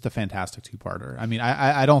a fantastic two-parter. I mean,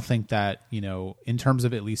 I don't think that, you know, in terms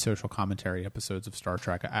of at least social commentary episodes of Star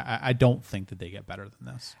Trek, I don't think that they get better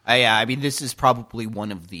than this. Yeah, I mean, this is probably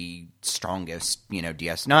one of the strongest, you know,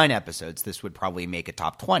 DS9 episodes. This would probably make a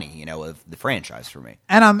top 20, you know, of the franchise for me.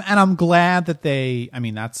 And I'm glad that I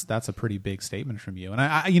mean, that's a pretty big statement from you. And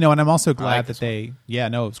and I'm also glad that it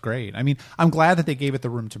was great. I mean, I'm glad that they gave it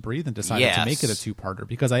the room to breathe and decided to make it a two-parter,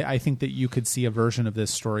 because I think that you could see a version of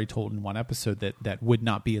this story told in one episode that would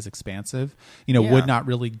not be as expansive, you know, would not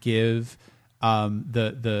really give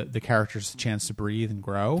the characters a chance to breathe and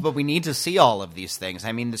grow. But we need to see all of these things.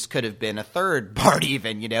 I mean, this could have been a third part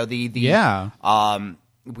even, you know, we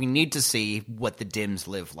need to see what the Dims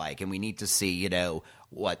live like, and we need to see, you know,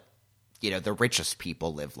 what, you know, the richest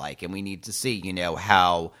people live like, and we need to see, you know,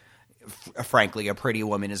 how frankly a pretty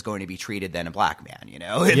woman is going to be treated than a black man, you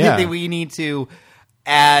know. We need to,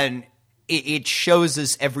 and it shows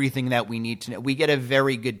us everything that we need to know. We get a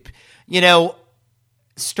very good, you know,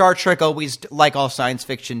 Star Trek always, like all science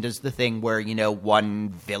fiction, does the thing where, you know,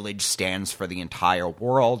 one village stands for the entire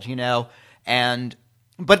world, you know,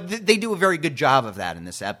 but they do a very good job of that in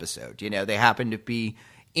this episode. You know, they happen to be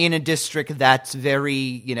in a district that's very,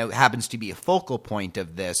 you know, happens to be a focal point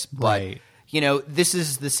of this, but, you know, this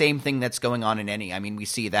is the same thing that's going on in I mean, we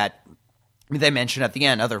see that. They mentioned at the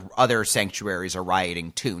end other sanctuaries are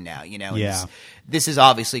rioting too now, you know. And this is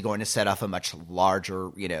obviously going to set off a much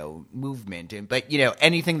larger, you know, movement. But, you know,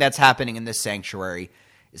 anything that's happening in this sanctuary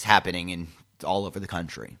is happening in all over the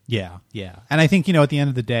country. Yeah, yeah. And I think, you know, at the end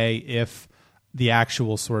of the day, if the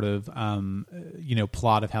actual sort of, you know,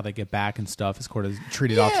 plot of how they get back and stuff is sort of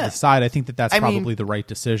treated off to the side, I think that's probably the right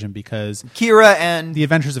decision, because Kira and the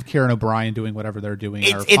adventures of Kira and O'Brien doing whatever they're doing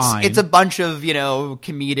are fine. It's a bunch of, you know,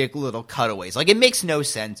 comedic little cutaways. Like, it makes no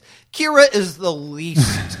sense. Kira is the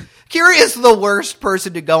least... Kira is the worst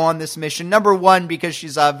person to go on this mission. Number one, because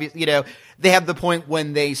she's obvious, you know, they have the point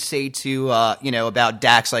when they say to, you know, about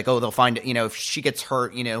Dax, like, oh, they'll find, you know, if she gets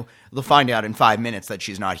hurt, you know, they'll find out in 5 minutes that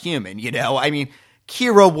she's not human, you know? I mean,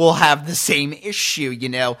 Kira will have the same issue, you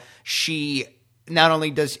know? She not only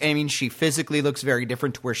does, I mean, she physically looks very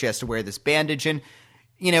different to where she has to wear this bandage, and,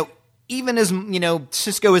 you know, even as, you know,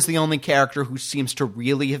 Sisko is the only character who seems to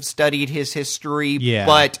really have studied his history,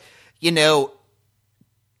 but, you know,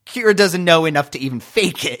 Kira doesn't know enough to even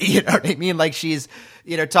fake it, you know what I mean? Like, she's,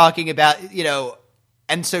 you know, talking about, you know,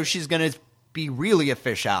 and so she's going to be really a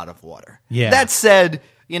fish out of water. Yeah. That said,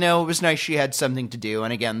 you know, it was nice she had something to do,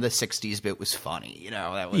 and again, the 60s bit was funny, you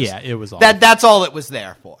know, that was... Yeah, it was all... That's all it was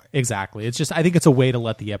there for. Exactly. It's just, I think it's a way to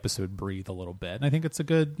let the episode breathe a little bit, and I think it's a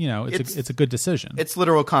good, you know, it's a good decision. It's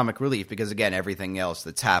literal comic relief, because again, everything else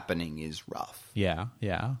that's happening is rough. Yeah,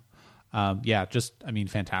 yeah. Just, I mean,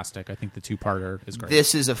 fantastic. I think the two-parter is great.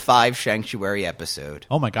 This is a 5 Sanctuary episode.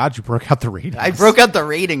 Oh my God, you broke out the ratings. I broke out the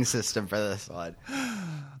rating system for this one.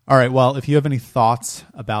 All right, well, if you have any thoughts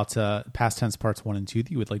about Past Tense Parts 1 and 2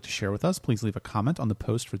 that you would like to share with us, please leave a comment on the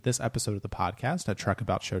post for this episode of the podcast at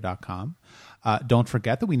trekaboutshow.com. Don't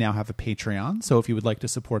forget that we now have a Patreon, so if you would like to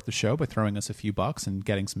support the show by throwing us a few bucks and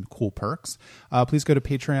getting some cool perks, please go to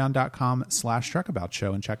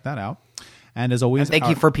patreon.com/trekaboutshow and check that out. And as always, thank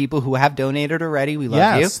you for people who have donated already. We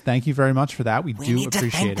love you. Yes, thank you very much for that. We do need to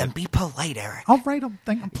appreciate thank them. it. Be polite, Eric. All right, I'm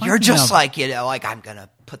You're just like, you know, like, I'm going to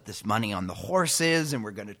put this money on the horses and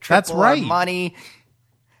we're going to triple our money.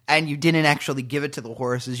 and you didn't actually give it to the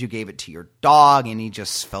horses. You gave it to your dog, and he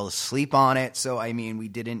just fell asleep on it. So, I mean, we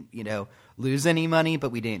didn't, lose any money,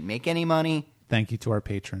 but we didn't make any money. Thank you to our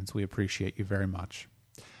patrons. We appreciate you very much.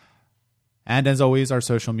 And as always, our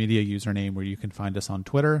social media username where you can find us on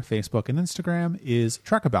Twitter, Facebook, and Instagram is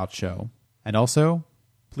Trekabout Show. And also,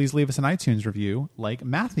 please leave us an iTunes review like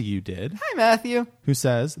Matthew did. Hi, Matthew. Who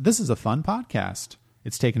says, "This is a fun podcast.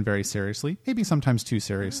 It's taken very seriously, maybe sometimes too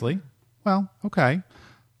seriously." Well, okay.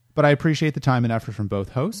 But I appreciate the time and effort from both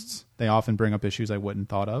hosts. They often bring up issues I wouldn't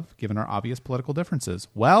thought of, given our obvious political differences.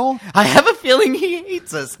 Well, I have a feeling he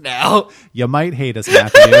hates us now. You might hate us,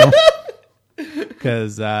 Matthew.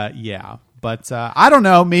 Because, yeah. But I don't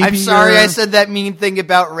know. Maybe I'm sorry I said that mean thing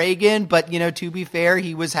about Reagan, but, to be fair,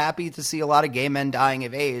 he was happy to see a lot of gay men dying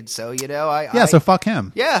of AIDS. So, so fuck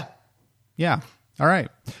him. Yeah. Yeah. All right.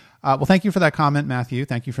 Well, thank you for that comment, Matthew.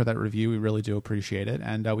 Thank you for that review. We really do appreciate it.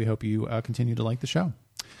 And we hope you continue to like the show.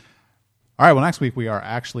 All right. Well, next week we are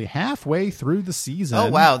actually halfway through the season. Oh,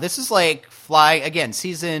 wow. This is like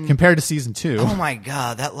season... Compared to season 2. Oh, my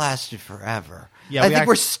God. That lasted forever. Yeah, I think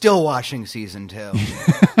we're still watching season 2.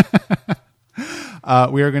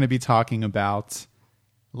 We are going to be talking about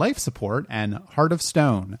life support and Heart of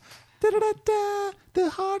Stone. Da-da-da-da, the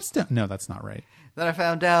Heart of Stone. No, that's not right. Then I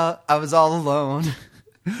found out I was all alone.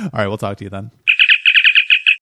 All right. We'll talk to you then.